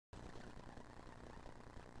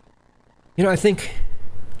You know, I think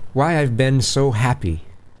why I've been so happy,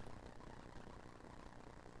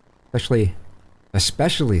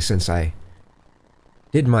 especially since I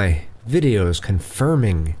did my videos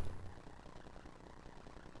confirming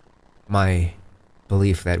my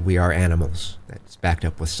belief that we are animals. That's backed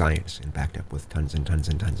up with science and backed up with tons and tons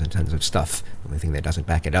and tons and tons of stuff. The only thing that doesn't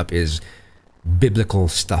back it up is biblical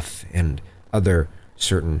stuff and other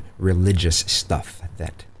certain religious stuff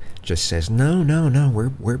that just says, no, no, no,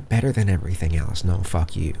 we're better than everything else. No,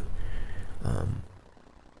 fuck you.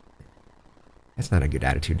 That's not a good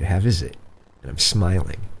attitude to have, is it? And I'm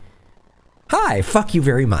smiling. Hi, fuck you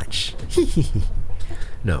very much.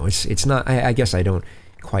 No, it's not. I guess I don't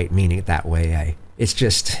quite mean it that way. It's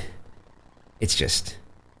just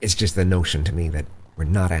the notion to me that we're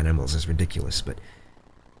not animals is ridiculous. But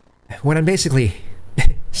what I'm basically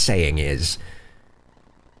saying is,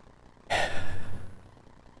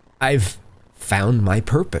 I've found my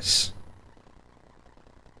purpose.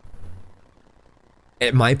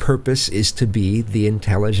 My purpose is to be the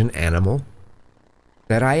intelligent animal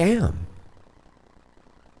that I am,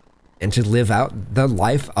 and to live out the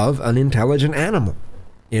life of an intelligent animal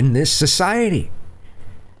in this society.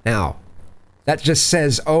 Now, that just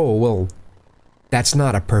says, oh, well, that's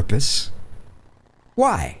not a purpose.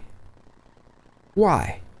 Why?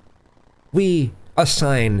 Why? We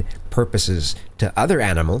assign purposes to other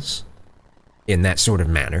animals in that sort of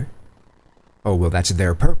manner. Oh, well, that's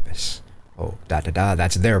their purpose. Oh, da-da-da,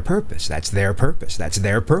 that's their purpose. That's their purpose. That's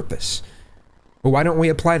their purpose. Well, why don't we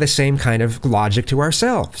apply the same kind of logic to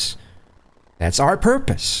ourselves? That's our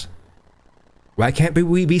purpose. Why can't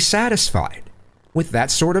we be satisfied with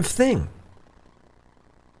that sort of thing?